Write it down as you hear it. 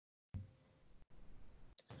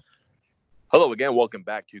Hello again. Welcome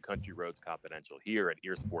back to Country Roads Confidential here at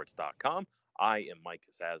earsports.com. I am Mike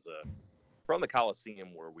Casazza from the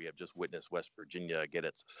Coliseum, where we have just witnessed West Virginia get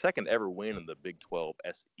its second ever win in the Big 12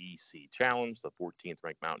 SEC Challenge. The 14th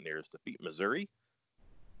ranked Mountaineers defeat Missouri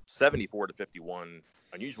 74-51.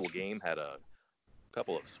 Unusual game, had a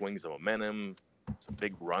couple of swings of momentum, some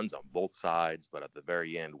big runs on both sides, but at the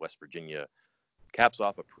very end, West Virginia caps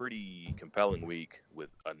off a pretty compelling week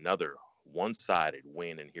with another one-sided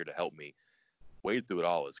win. And here to help me wade through it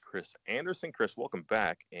all is Chris Anderson. Chris, welcome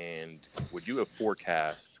back. And would you have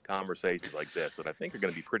forecast conversations like this that I think are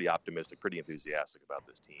going to be pretty optimistic, pretty enthusiastic about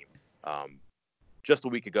this team just a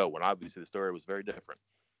week ago, when obviously the story was very different?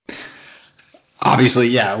 Obviously,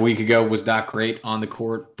 yeah, a week ago was not great on the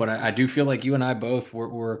court, but I do feel like you and I both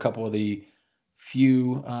were a couple of the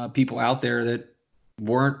few people out there that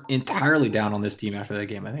weren't entirely down on this team after that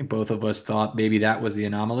game. I think both of us thought maybe that was the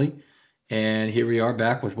anomaly. And here we are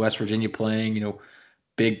back with West Virginia playing,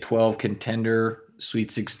 Big 12 contender, Sweet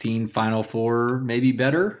 16, Final Four, maybe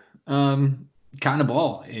better kind of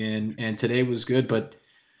ball. And today was good, but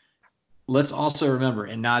let's also remember,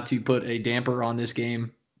 and not to put a damper on this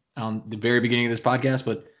game on the very beginning of this podcast,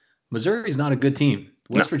 but Missouri is not a good team.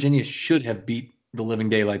 West Virginia should have beat the living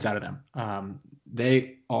daylights out of them.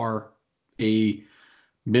 They are a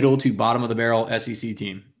middle to bottom of the barrel SEC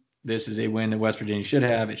team. This is a win that West Virginia should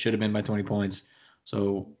have. It should have been by 20 points.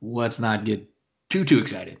 So let's not get too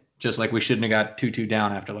excited, just like we shouldn't have got 2-2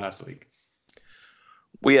 down after last week.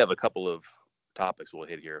 We have a couple of topics we'll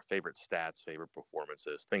hit here: favorite stats, favorite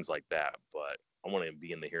performances, things like that. But I want to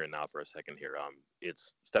be in the here and now for a second here.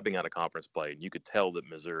 It's stepping out of conference play, and you could tell that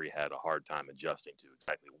Missouri had a hard time adjusting to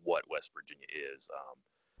exactly what West Virginia is.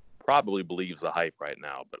 Probably believes the hype right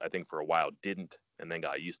now, but I think for a while didn't, and then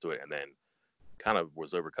got used to it, and then kind of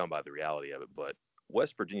was overcome by the reality of it. But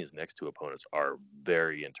West Virginia's next two opponents are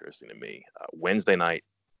very interesting to me. Wednesday night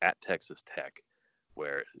at Texas Tech,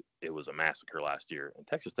 where it was a massacre last year. And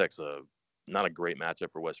Texas Tech's not a great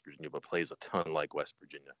matchup for West Virginia, but plays a ton like West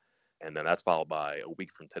Virginia. And then that's followed by a week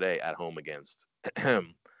from today at home against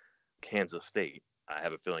Kansas State. I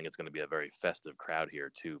have a feeling it's going to be a very festive crowd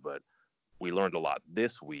here too, but we learned a lot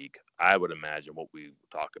this week. I would imagine what we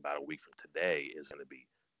talk about a week from today is going to be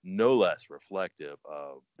no less reflective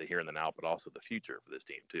of the here and the now, but also the future for this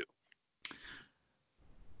team too.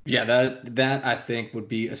 Yeah, that I think would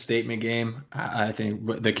be a statement game. I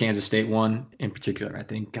think the Kansas State one in particular, I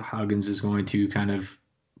think Huggins is going to kind of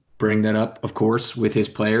bring that up, of course, with his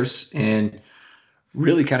players and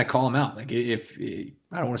really kind of call them out. Like, if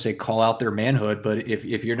I don't want to say call out their manhood, but if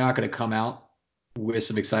you're not going to come out with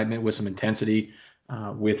some excitement, with some intensity,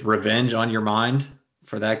 with revenge on your mind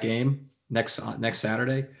for that game next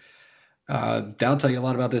Saturday, that'll tell you a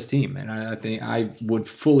lot about this team. And I think I would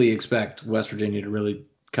fully expect West Virginia to really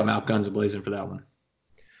come out guns a-blazing for that one.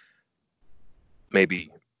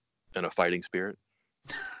 Maybe in a fighting spirit.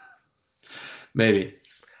 Maybe.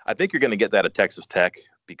 I think you're going to get that at Texas Tech,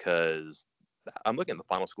 because I'm looking at the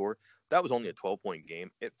final score. That was only a 12-point game.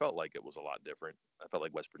 It felt like it was a lot different. I felt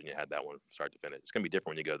like West Virginia had that one from start to finish. It's going to be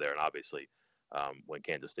different when you go there. And obviously, when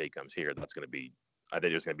Kansas State comes here, I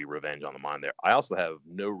think there's going to be revenge on the mind there. I also have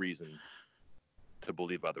no reason to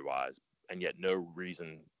believe otherwise, and yet no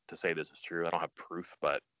reason to say this is true. I don't have proof,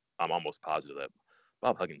 but I'm almost positive that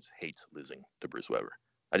Bob Huggins hates losing to Bruce Weber.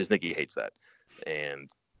 I just think he hates that. And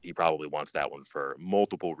he probably wants that one for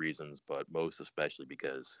multiple reasons, but most especially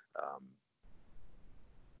because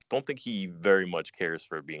don't think he very much cares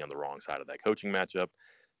for being on the wrong side of that coaching matchup,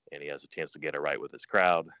 and he has a chance to get it right with his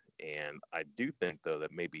crowd. And I do think, though,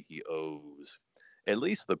 that maybe he owes at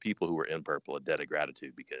least the people who were in purple a debt of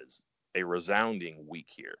gratitude, because a resounding week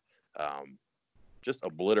here just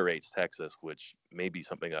obliterates Texas, which may be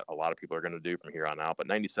something that a lot of people are going to do from here on out. But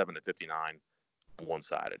 97-59,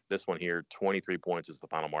 one-sided. This one here, 23 points is the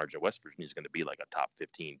final margin. West Virginia is going to be like a top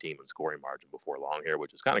 15 team in scoring margin before long here,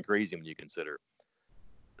 which is kind of crazy when you consider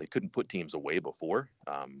they couldn't put teams away before.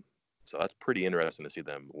 So that's pretty interesting to see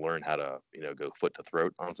them learn how to, go foot to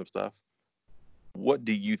throat on some stuff. What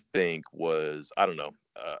do you think was, a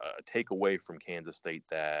takeaway from Kansas State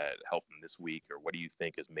that helped them this week? Or what do you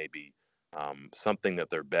think is maybe something that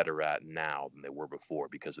they're better at now than they were before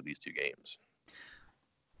because of these two games?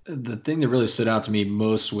 The thing that really stood out to me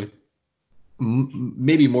most with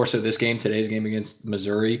maybe more so today's game against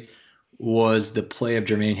Missouri, was the play of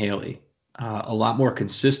Jermaine Haley. A lot more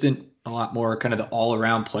consistent, a lot more kind of the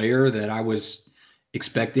all-around player that I was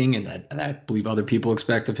expecting and that I believe other people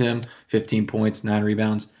expect of him. 15 points, 9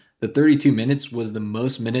 rebounds. The 32 minutes was the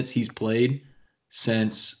most minutes he's played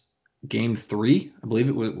since game 3. I believe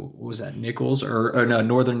it was at Nichols or no,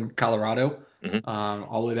 Northern Colorado,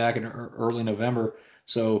 all the way back in early November.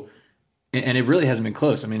 So, and it really hasn't been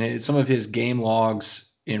close. I mean, some of his game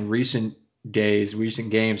logs in recent games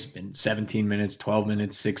have been 17 minutes, 12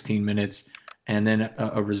 minutes, 16 minutes, and then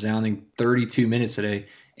a resounding 32 minutes today.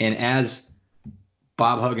 And as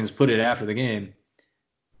Bob Huggins put it after the game,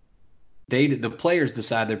 the players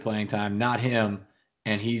decide their playing time, not him.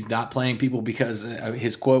 And he's not playing people because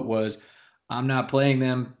his quote was, "I'm not playing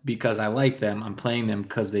them because I like them. I'm playing them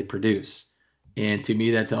because they produce." And to me,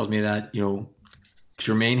 that tells me that,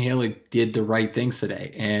 Jermaine Haley did the right things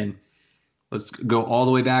today. And let's go all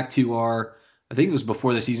the way back to I think it was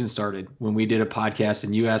before the season started when we did a podcast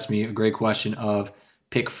and you asked me a great question of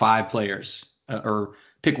pick 5 players or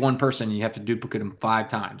pick one person and you have to duplicate them 5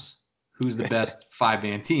 times. Who's the best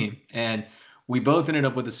 5-man team? And we both ended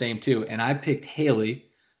up with the same 2. And I picked Haley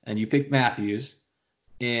and you picked Matthews.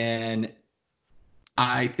 And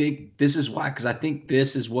I think this is why, because I think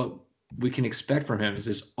this is what we can expect from him, is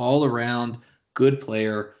this all around good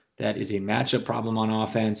player that is a matchup problem on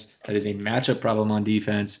offense, that is a matchup problem on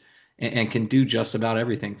defense, and can do just about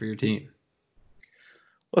everything for your team.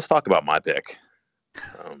 Let's talk about my pick.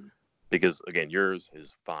 Because, again, yours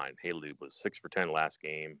is fine. Haley was 6 for 10 last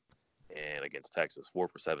game, and against Texas, 4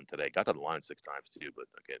 for 7 today. Got to the line 6 times, too, but,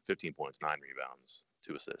 again, 15 points, 9 rebounds,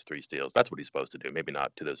 2 assists, 3 steals. That's what he's supposed to do. Maybe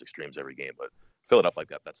not to those extremes every game, but fill it up like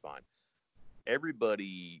that. That's fine.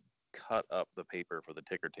 Everybody cut up the paper for the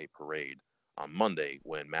ticker tape parade on Monday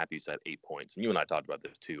when Matthews had 8 points. And you and I talked about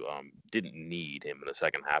this, too. Didn't need him in the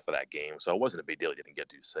second half of that game, so it wasn't a big deal. He didn't get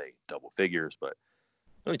to, say, double figures, but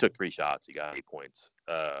only took 3 shots. He got 8 points.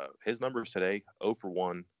 His numbers today, 0 for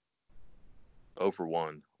 1, 0 for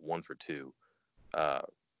 1, 1 for 2.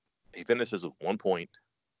 He finishes with 1 point,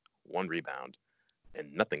 1 rebound,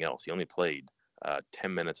 and nothing else. He only played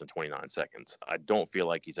 10 minutes and 29 seconds. I don't feel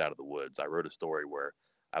like he's out of the woods. I wrote a story where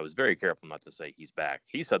I was very careful not to say he's back.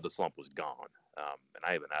 He said the slump was gone, and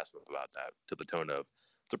I even asked him about that to the tone of,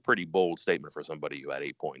 it's a pretty bold statement for somebody who had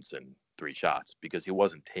 8 points and 3 shots, because he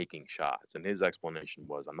wasn't taking shots. And his explanation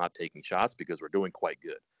was, I'm not taking shots because we're doing quite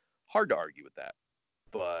good. Hard to argue with that.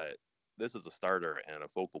 But this is a starter and a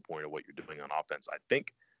focal point of what you're doing on offense, I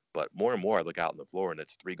think. But more and more I look out on the floor and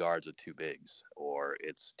it's 3 guards with 2 bigs, or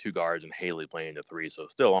it's 2 guards and Haley playing the 3. So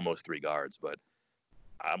still almost 3 guards. But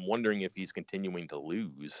I'm wondering if he's continuing to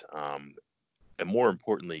lose. And more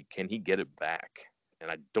importantly, can he get it back?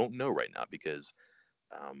 And I don't know right now because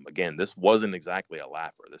again, this wasn't exactly a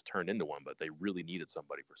laugher. This turned into one, but they really needed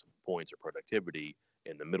somebody for some points or productivity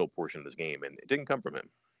in the middle portion of this game, and it didn't come from him.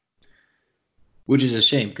 Which is a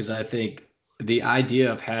shame, because I think the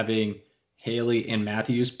idea of having Haley and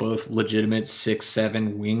Matthews, both legitimate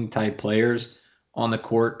 6'7" wing type players on the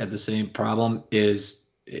court at the same problem is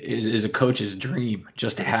a coach's dream,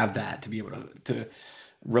 just to have that, to be able to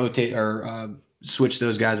rotate or switch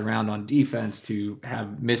those guys around on defense, to have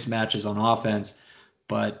mismatches on offense.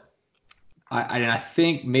 But I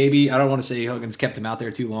think maybe, I don't want to say Huggins kept him out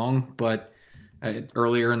there too long, but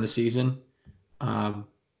earlier in the season.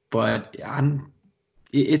 But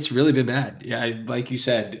it's really been bad. Yeah, like you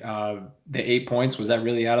said, the 8 points, was that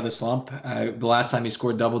really out of the slump? The last time he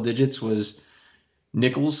scored double digits was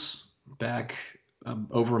Nichols back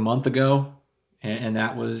over a month ago, and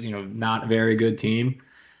that was, not a very good team.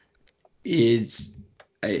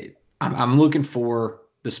 I'm looking for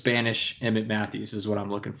the Spanish Emmett Matthews is what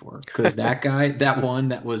I'm looking for, because that guy, that one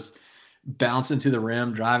that was bouncing to the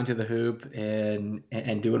rim, driving to the hoop, and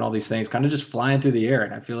doing all these things, kind of just flying through the air.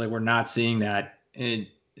 And I feel like we're not seeing that in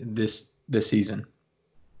this season.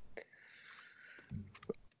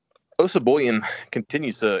 Osaboyan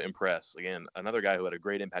continues to impress. Again, another guy who had a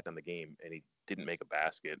great impact on the game, and he didn't make a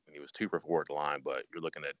basket, and he was 2 for 4 at the line. But you're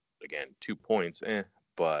looking at, again, 2 points,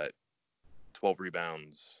 but 12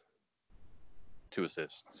 rebounds, 2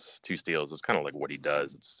 assists, 2 steals. It's kind of like what he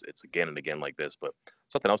does. It's again and again like this, but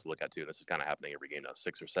something else to look at too. And this is kind of happening every game now.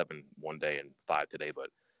 6 or 7 one day and 5 today, but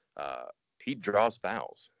he draws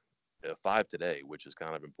fouls. 5 today, which is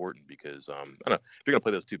kind of important because I don't know, if you're going to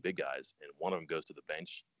play those 2 big guys and one of them goes to the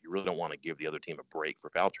bench, you really don't want to give the other team a break for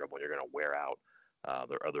foul trouble. You're going to wear out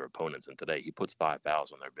their other opponents. And today he puts 5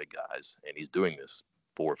 fouls on their big guys, and he's doing this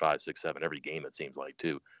 4, 5, 6, 7 every game, it seems like,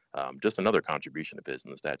 too. Just another contribution of his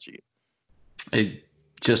in the stat sheet.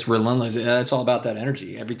 Just relentless. It's all about that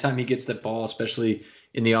energy. Every time he gets that ball, especially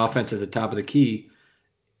in the offense at the top of the key,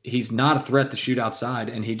 he's not a threat to shoot outside,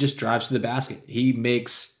 and he just drives to the basket. He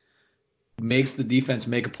makes the defense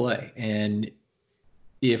make a play. And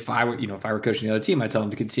if I were coaching the other team, I'd tell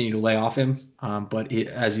him to continue to lay off him. But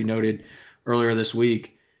as you noted earlier this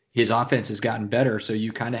week, his offense has gotten better. So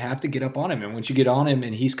you kind of have to get up on him. And once you get on him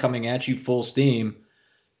and he's coming at you full steam,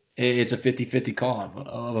 it's a 50-50 call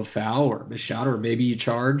of a foul or a shot, or maybe you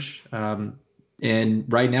charge. And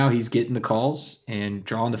right now he's getting the calls and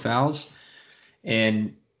drawing the fouls.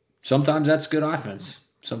 And sometimes that's good offense.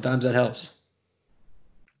 Sometimes that helps.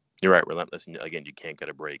 You're right, relentless. And again, you can't get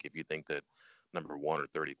a break if you think that number 1 or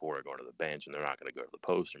 34 are going to the bench and they're not going to go to the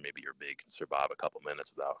post, or maybe your big can survive a couple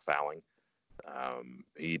minutes without fouling.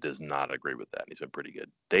 He does not agree with that. He's been pretty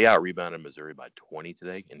good. They out-rebounded Missouri by 20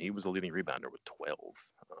 today, and he was the leading rebounder with 12.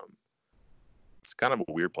 It's kind of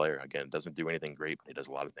a weird player. Again, doesn't do anything great, but he does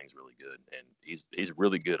a lot of things really good. And he's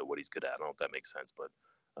really good at what he's good at. I don't know if that makes sense, but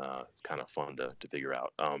it's kind of fun to figure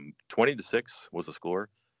out. 20-6 was the score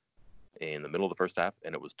in the middle of the first half,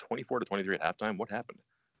 and it was 24-23 at halftime. What happened?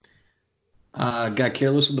 Got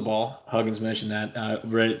careless with the ball. Huggins mentioned that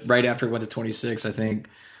right after it went to 26. I think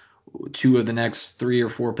 2 of the next 3 or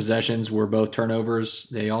 4 possessions were both turnovers.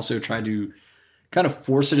 They also tried to kind of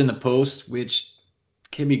force it in the post, which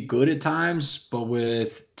can be good at times, but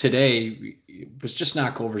with today, it was just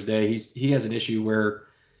not Culver's day. He has an issue where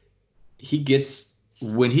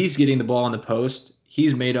when he's getting the ball in the post,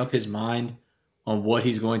 he's made up his mind on what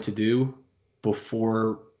he's going to do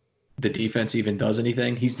before the defense even does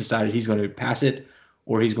anything. He's decided he's going to pass it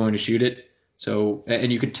or he's going to shoot it. So,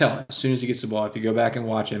 and you can tell as soon as he gets the ball, if you go back and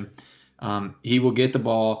watch him, he will get the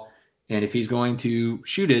ball. And if he's going to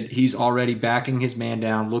shoot it, he's already backing his man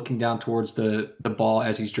down, looking down towards the ball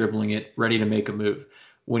as he's dribbling it, ready to make a move.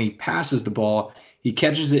 When he passes the ball, he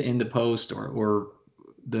catches it in the post or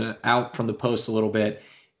the out from the post a little bit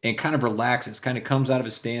and kind of relaxes, kind of comes out of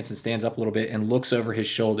his stance and stands up a little bit and looks over his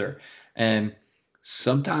shoulder. And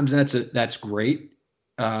sometimes that's great.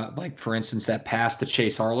 Like for instance, that pass to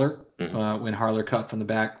Chase Harler when Harler cut from the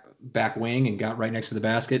back wing and got right next to the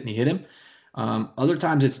basket and he hit him. Other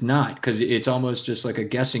times it's not, because it's almost just like a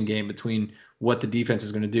guessing game between what the defense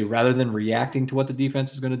is going to do. Rather than reacting to what the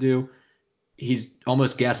defense is going to do, he's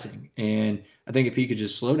almost guessing. And I think if he could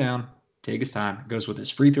just slow down, take his time, goes with his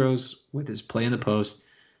free throws, with his play in the post,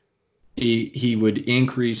 he would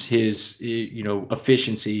increase his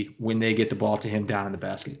efficiency when they get the ball to him down in the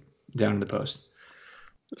basket, down in the post.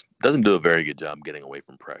 Doesn't do a very good job getting away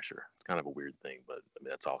from pressure. It's kind of a weird thing, but I mean,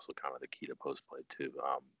 that's also kind of the key to post play too.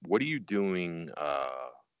 What are you doing?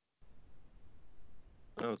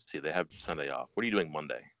 Let's see. They have Sunday off. What are you doing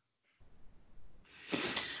Monday?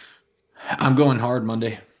 I'm going hard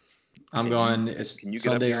Monday. Can you get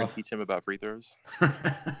Sunday up here off. And teach him about free throws?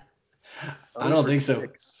 I don't think so.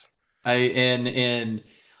 And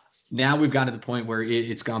now we've gotten to the point where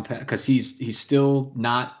it's gone past, because he's still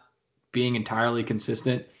not being entirely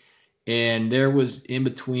consistent. And there was in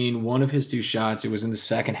between one of his 2 shots, it was in the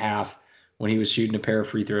second half when he was shooting a pair of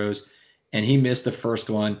free throws, and he missed the first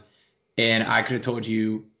one. And I could have told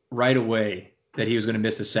you right away that he was going to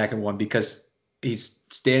miss the second one, because he's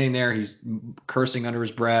standing there, he's cursing under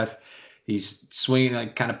his breath, he's swinging,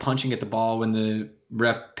 like kind of punching at the ball when the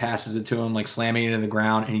ref passes it to him, like slamming it in the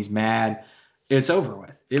ground, and he's mad. It's over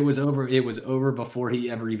with. It was over before he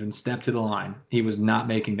ever even stepped to the line. He was not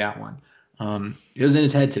making that one. It was in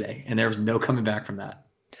his head today, and there was no coming back from that.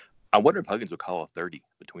 I wonder if Huggins would call a 30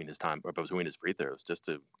 between his free throws, just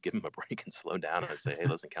to give him a break and slow down and say, hey,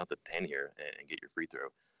 listen, count to 10 here and get your free throw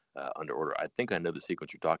under order. I think I know the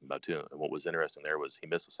sequence you're talking about too. And what was interesting there was he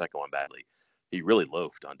missed the second one badly. He really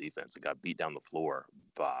loafed on defense and got beat down the floor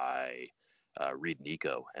by Reed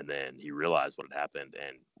Nico, and then he realized what had happened.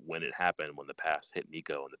 And when it happened, when the pass hit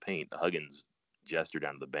Nico in the paint, Huggins gestured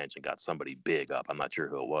down to the bench and got somebody big up. I'm not sure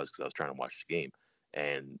who it was because I was trying to watch the game.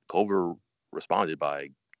 And Culver responded by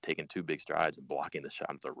taking 2 big strides and blocking the shot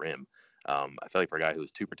at the rim. I feel like for a guy who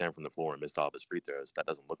was 2 for 10 from the floor and missed all of his free throws, that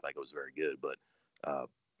doesn't look like it was very good. But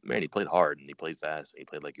man, he played hard and he played fast and he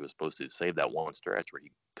played like he was supposed to. Save that one stretch where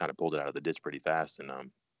he kind of pulled it out of the ditch pretty fast. And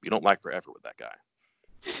you don't lack for effort with that guy.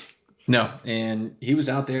 No, and he was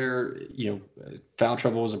out there. Foul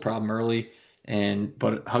trouble was a problem early,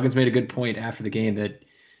 but Huggins made a good point after the game that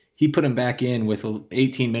he put him back in with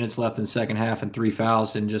 18 minutes left in the second half and 3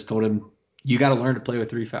 fouls, and just told him, you got to learn to play with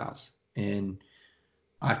 3 fouls. And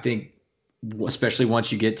I think, especially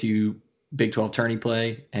once you get to Big 12 tourney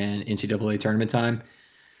play and NCAA tournament time,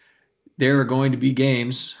 there are going to be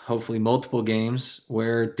games, hopefully multiple games,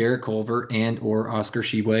 where Derek Culver and or Oscar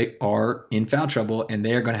Tshiebwe are in foul trouble, and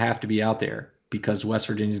they're going to have to be out there because West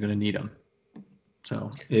Virginia is going to need them.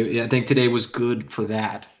 So I think today was good for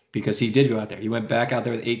that, because he did go out there. He went back out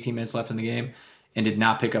there with 18 minutes left in the game and did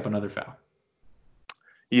not pick up another foul.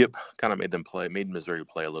 Yep, kind of made Missouri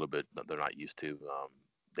play a little bit that they're not used to.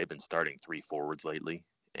 They've been starting 3 forwards lately,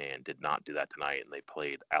 and did not do that tonight. And they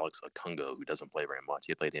played Alex Akungo, who doesn't play very much.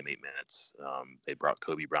 They played him 8 minutes. They brought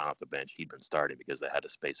Kobe Brown off the bench. He'd been starting because they had to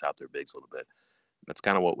space out their bigs a little bit. That's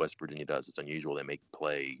kind of what West Virginia does. It's unusual. They make you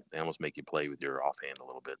play. They almost make you play with your offhand a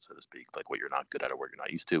little bit, so to speak, like what you're not good at or what you're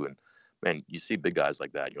not used to. And man, you see big guys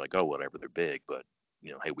like that, you're like, oh, whatever, they're big, but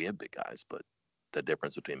hey, we have big guys. But the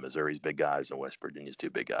difference between Missouri's big guys and West Virginia's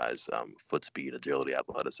two big guys, foot speed, agility,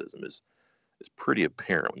 athleticism is pretty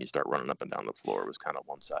apparent when you start running up and down the floor. It was kind of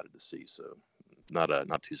one-sided to see, so not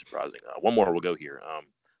too surprising. One more, we'll go here.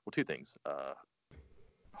 Two things.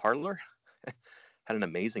 Hartler had an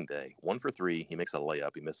amazing day. 1 for 3. He makes a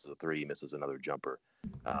layup. He misses a 3. He misses another jumper.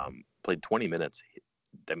 Played 20 minutes.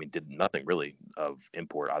 Did nothing really of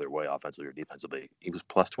import either way, offensively or defensively. He was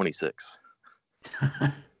plus 26.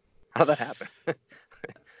 How did that happen?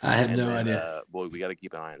 I have no idea. Boy, we got to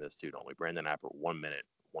keep an eye on this too, don't we? Brandon Apper, 1 minute,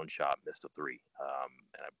 1 shot, missed a 3.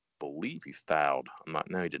 And I believe he fouled.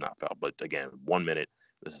 No, he did not foul. But again, 1 minute.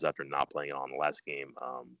 This is after not playing on the last game.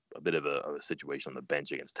 A bit of a situation on the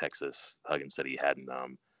bench against Texas. Huggins said he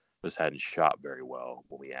hadn't shot very well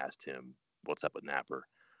when we asked him what's up with Napper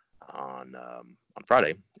on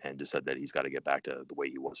Friday, and just said that he's got to get back to the way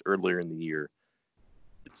he was earlier in the year.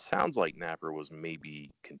 It sounds like Napper was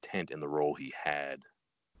maybe content in the role he had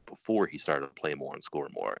before he started to play more and score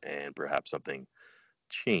more, and perhaps something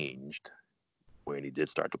changed when he did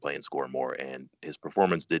start to play and score more, and his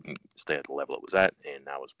performance didn't stay at the level it was at, and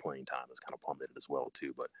now his playing time has kind of plummeted as well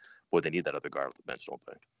too. But boy, they need that other guard off the bench, don't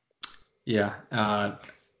they? Yeah,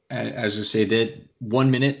 as I say, that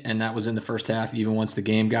 1 minute, and that was in the first half. Even once the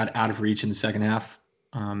game got out of reach in the second half,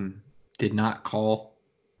 did not call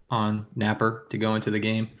on Napper to go into the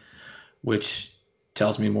game, which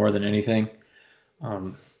tells me more than anything.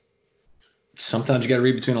 Sometimes you got to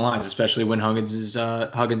read between the lines, especially when Huggins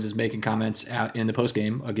is making comments out in the post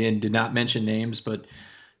game. Again, did not mention names, but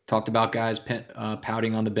talked about guys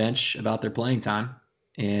pouting on the bench about their playing time,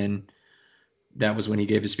 and that was when he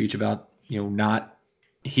gave his speech about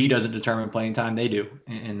he doesn't determine playing time, they do,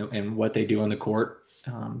 and what they do on the court.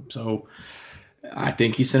 So I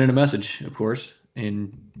think he's sending a message, of course,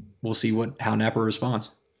 and we'll see how Napper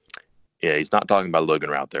responds. Yeah, he's not talking about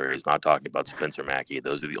Logan Routh there. He's not talking about Spencer Mackey.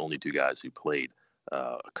 Those are the only two guys who played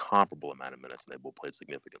a comparable amount of minutes, and they both played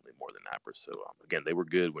significantly more than Napper. So, again, they were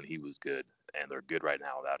good when he was good, and they're good right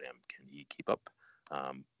now without him. Can he keep up?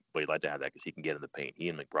 But you'd like to have that because he can get in the paint. He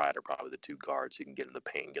and McBride are probably the two guards who can get in the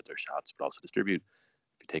paint and get their shots, but also distribute.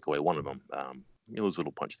 If you take away one of them, you lose a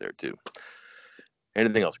little punch there too.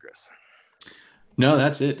 Anything else, Chris? No,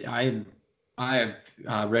 that's it. I am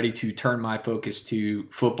ready to turn my focus to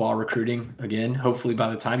football recruiting again. Hopefully by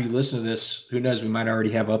the time you listen to this, who knows, we might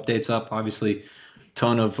already have updates up. Obviously, a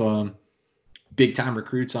ton of big-time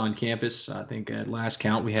recruits on campus. I think at last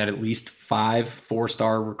count, we had at least 5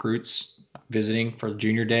 4-star recruits visiting for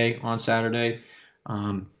Junior Day on Saturday.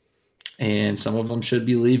 And some of them should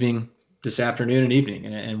be leaving this afternoon and evening,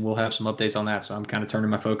 and we'll have some updates on that. So I'm kind of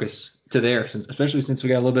turning my focus to there, especially since we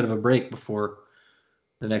got a little bit of a break before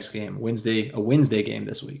the next game, a Wednesday game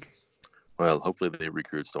this week. Well, hopefully the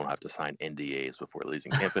recruits don't have to sign NDAs before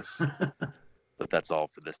leaving campus. But that's all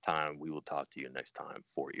for this time. We will talk to you next time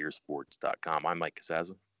for earsports.com. I'm Mike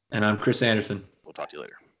Casazza. And I'm Chris Anderson. We'll talk to you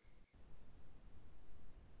later.